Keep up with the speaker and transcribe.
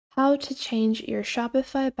How to change your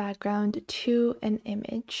Shopify background to an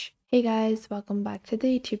image. Hey guys, welcome back to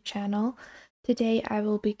the YouTube channel. Today I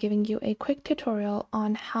will be giving you a quick tutorial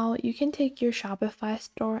on how you can take your Shopify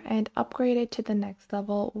store and upgrade it to the next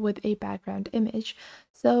level with a background image.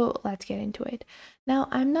 So let's get into it. Now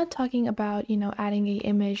I'm not talking about, adding an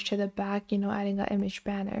image to the back, adding an image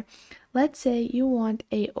banner. Let's say you want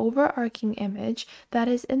a overarching image that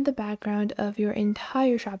is in the background of your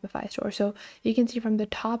entire Shopify store. So you can see from the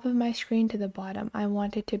top of my screen to the bottom, I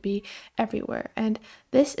want it to be everywhere. And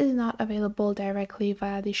this is not available directly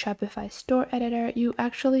via the Shopify store editor. You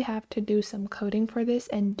actually have to do some coding for this,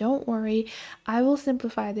 and don't worry, I will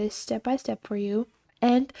simplify this step by step for you.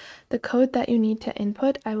 And the code that you need to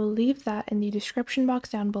input, I will leave that in the description box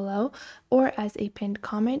down below or as a pinned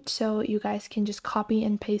comment, so you guys can just copy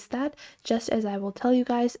and paste that just as I will tell you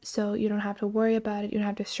guys, so you don't have to worry about it, you don't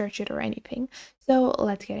have to search it or anything. So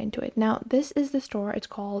let's get into it. Now this is the store, it's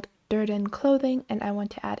called Dirt and Clothing, and I want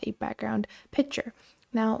to add a background picture.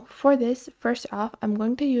 Now for this, first off, I'm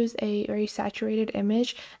going to use a very saturated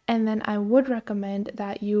image, and then I would recommend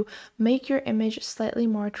that you make your image slightly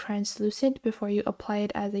more translucent before you apply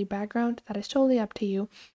it as a background. That is totally up to you,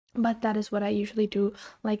 but that is what I usually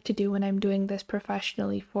like to do when I'm doing this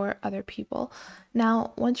professionally for other people.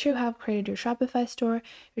 Now, once you have created your Shopify store,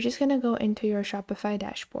 you're just going to go into your Shopify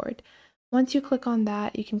dashboard. Once you click on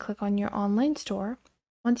that, you can click on your online store.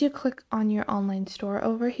 Once you click on your online store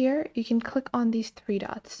over here, you can click on these three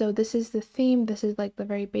dots. So this is the theme. This is like the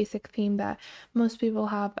very basic theme that most people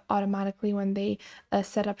have automatically when they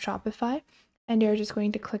set up Shopify. And you're just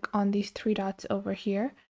going to click on these three dots over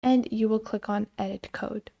here, and you will click on edit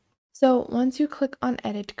code. So once you click on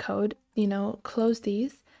edit code, close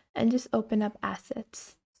these and just open up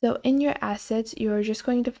assets. So in your assets, you're just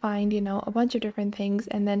going to find, a bunch of different things.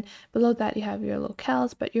 And then below that, you have your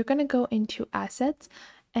locales, but you're going to go into assets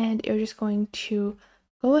and you're just going to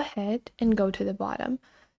go ahead and go to the bottom.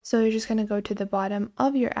 So you're just going to go to the bottom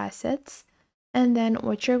of your assets. And then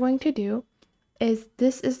what you're going to do is,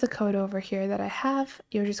 this is the code over here that I have.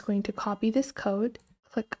 You're just going to copy this code,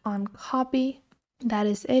 click on copy. That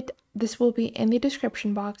is it. This will be in the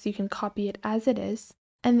description box. You can copy it as it is.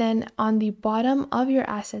 And then on the bottom of your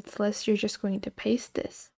assets list, you're just going to paste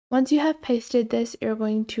this. Once you have pasted this, you're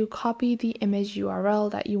going to copy the image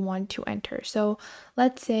URL that you want to enter. So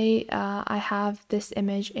let's say I have this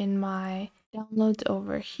image in my downloads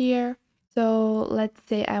over here. So let's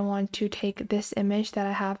say I want to take this image that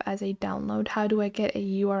I have as a download. How do I get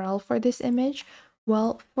a URL for this image?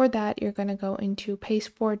 Well, for that, you're going to go into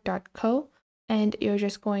pasteboard.co and you're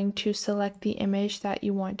just going to select the image that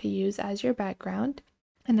you want to use as your background.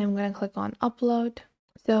 And I'm going to click on upload.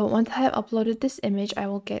 So once I have uploaded this image, I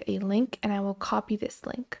will get a link and I will copy this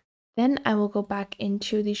link. Then I will go back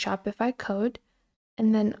into the Shopify code.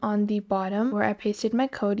 And then on the bottom where I pasted my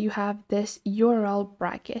code, you have this URL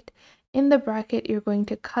bracket. In the bracket, you're going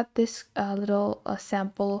to cut this little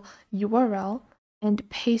sample URL and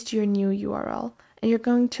paste your new URL. And you're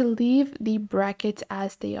going to leave the brackets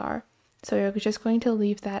as they are. So you're just going to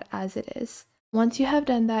leave that as it is. Once you have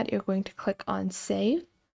done that, you're going to click on save.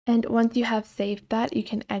 And once you have saved that, you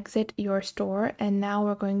can exit your store. And now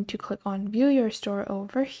we're going to click on view your store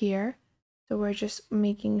over here. So we're just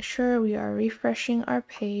making sure we are refreshing our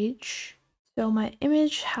page. So my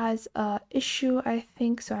image has an issue, I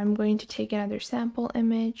think. So I'm going to take another sample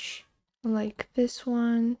image like this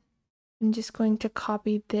one. I'm just going to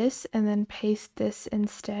copy this and then paste this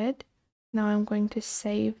instead. Now I'm going to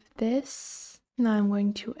save this. Now I'm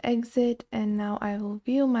going to exit, and now I will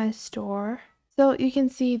view my store. So you can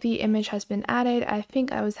see the image has been added. I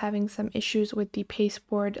think I was having some issues with the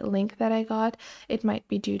pasteboard link that I got. It might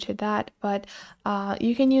be due to that, but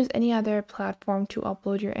you can use any other platform to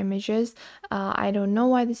upload your images. I don't know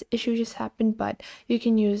why this issue just happened, but you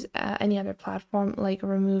can use any other platform like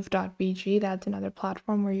remove.bg. That's another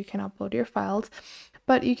platform where you can upload your files.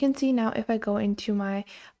 But you can see now if I go into my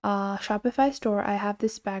Shopify store, I have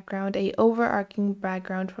this background, a overarching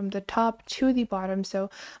background from the top to the bottom. So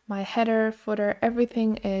my header, footer,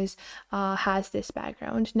 everything is has this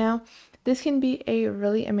background. Now, this can be a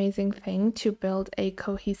really amazing thing to build a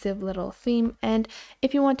cohesive little theme. And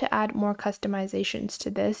if you want to add more customizations to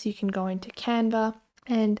this, you can go into Canva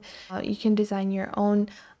and you can design your own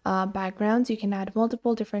backgrounds. You can add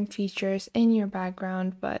multiple different features in your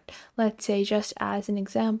background, but let's say just as an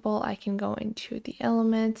example, I can go into the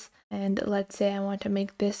elements and let's say I want to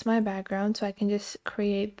make this my background, so I can just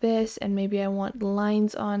create this and maybe I want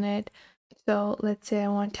lines on it. So let's say I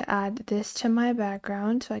want to add this to my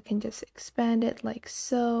background, so I can just expand it like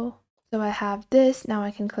so. So I have this. Now I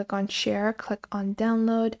can click on share, click on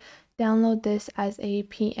download. download this as a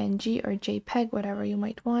PNG or JPEG, whatever you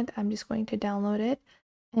might want. I'm just going to download it.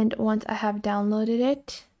 And once I have downloaded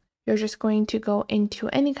it, you're just going to go into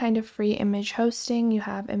any kind of free image hosting. You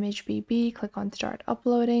have ImageBB, click on Start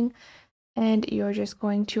Uploading, and you're just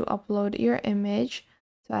going to upload your image.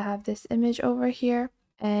 So I have this image over here,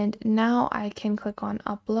 and now I can click on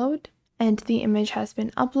Upload, and the image has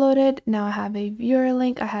been uploaded. Now I have a viewer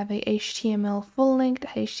link, I have a HTML full link,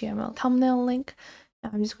 HTML thumbnail link.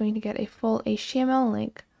 Now I'm just going to get a full HTML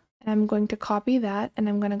link, and I'm going to copy that, and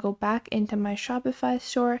I'm going to go back into my Shopify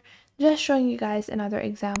store, just showing you guys another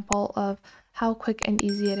example of how quick and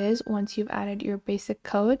easy it is once you've added your basic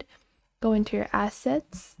code. Go into your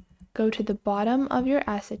assets, go to the bottom of your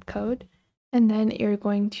asset code, and then you're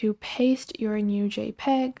going to paste your new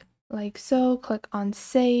JPEG like so. Click on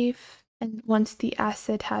save, and once the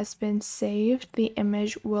asset has been saved, the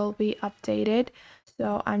image will be updated.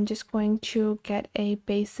 So I'm just going to get a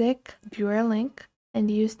basic viewer link and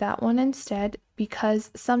use that one instead, because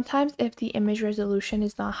sometimes if the image resolution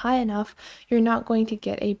is not high enough, you're not going to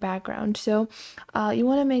get a background. So you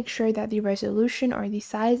want to make sure that the resolution or the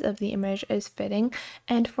size of the image is fitting.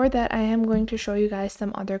 And for that, I am going to show you guys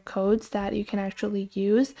some other codes that you can actually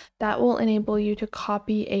use that will enable you to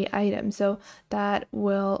copy a item. So that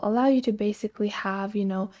will allow you to basically have,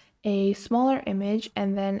 a smaller image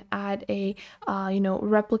and then add a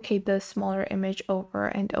replicate the smaller image over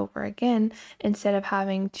and over again. Instead of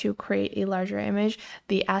having to create a larger image,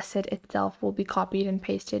 the asset itself will be copied and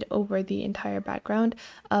pasted over the entire background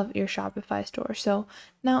of your Shopify store. So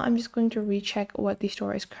now I'm just going to recheck what the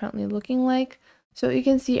store is currently looking like. So you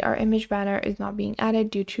can see our image banner is not being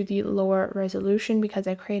added due to the lower resolution because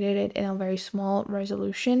I created it in a very small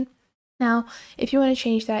resolution. Now, if you want to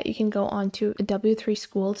change that, you can go on to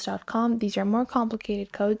w3schools.com. These are more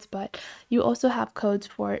complicated codes, but you also have codes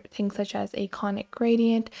for things such as a conic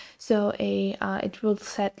gradient. So it will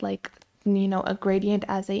set like a gradient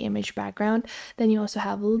as a image background. Then you also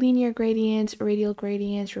have linear gradients, radial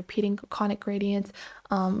gradients, repeating conic gradients,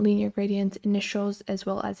 linear gradients, initials, as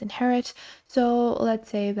well as inherit. So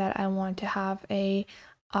let's say that I want to have a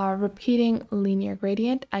repeating linear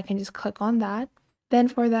gradient. I can just click on that. Then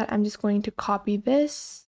for that, I'm just going to copy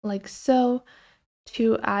this like so.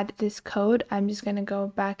 To add this code, I'm just going to go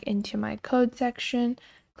back into my code section,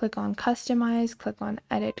 click on customize, click on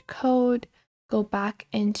edit code, go back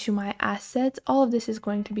into my assets. All of this is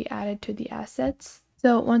going to be added to the assets.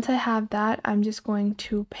 So once I have that, I'm just going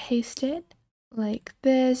to paste it like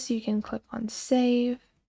this. You can click on save,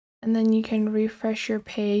 and then you can refresh your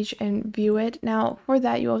page and view it. Now for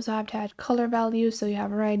that, you also have to add color values. So you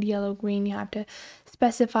have red, yellow, green. You have to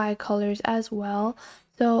specify colors as well.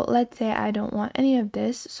 So let's say I don't want any of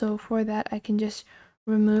this. So for that, I can just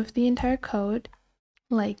remove the entire code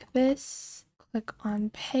like this. Click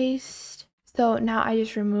on paste. So now I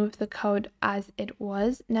just removed the code as it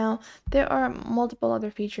was. Now there are multiple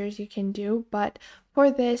other features you can do, but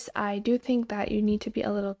for this, I do think that you need to be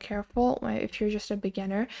a little careful if you're just a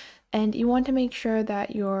beginner, and you want to make sure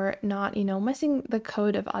that you're not, messing the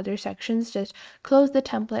code of other sections. Just close the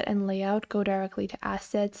template and layout, go directly to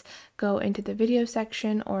assets, go into the video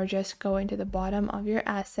section, or just go into the bottom of your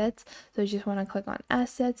assets. So you just want to click on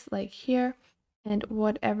assets like here. And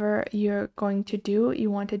whatever you're going to do, you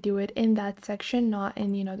want to do it in that section, not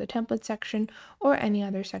in, the template section or any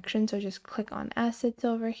other section. So just click on assets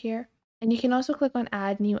over here. And you can also click on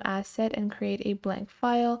add new asset and create a blank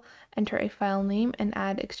file, enter a file name, and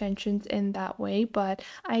add extensions in that way. But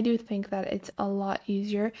I do think that it's a lot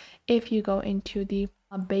easier if you go into the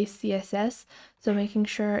base CSS. So making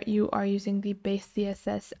sure you are using the base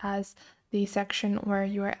CSS as the section where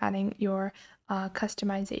you are adding your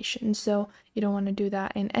customization. So you don't want to do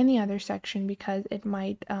that in any other section because it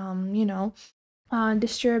might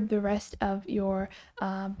disturb the rest of your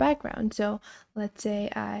background. So let's say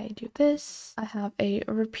I do this. I have a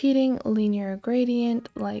repeating linear gradient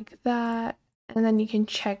like that, and then you can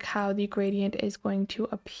check how the gradient is going to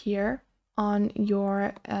appear on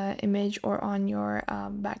your image or on your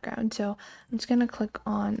background. So I'm just gonna click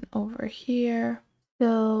on over here.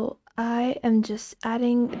 So I am just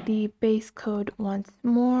adding the base code once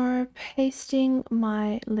more, pasting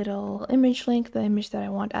my little image link, the image that I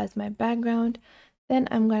want as my background. Then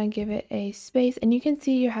I'm going to give it a space, and you can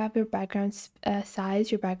see you have your background size,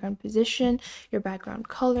 your background position, your background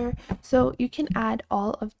color. So you can add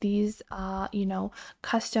all of these,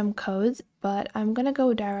 custom codes, but I'm going to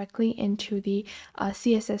go directly into the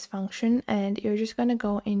CSS function, and you're just going to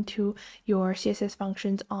go into your CSS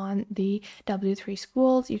functions on the W3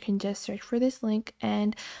 schools. You can just search for this link,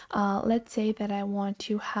 and let's say that I want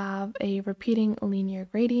to have a repeating linear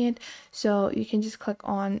gradient. So you can just click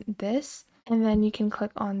on this. And then you can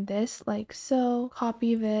click on this like so,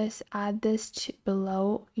 copy this, add this to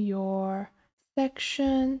below your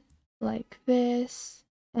section like this.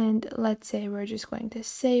 And let's say we're just going to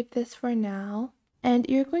save this for now. And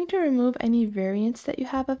you're going to remove any variants that you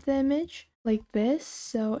have of the image like this,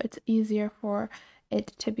 so it's easier for it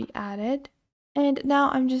to be added. And now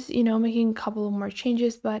I'm just, making a couple of more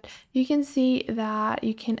changes, but you can see that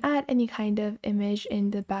you can add any kind of image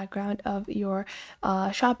in the background of your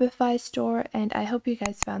Shopify store. And I hope you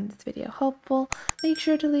guys found this video helpful. Make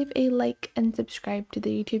sure to leave a like and subscribe to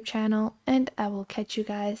the YouTube channel, and I will catch you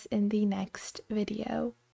guys in the next video.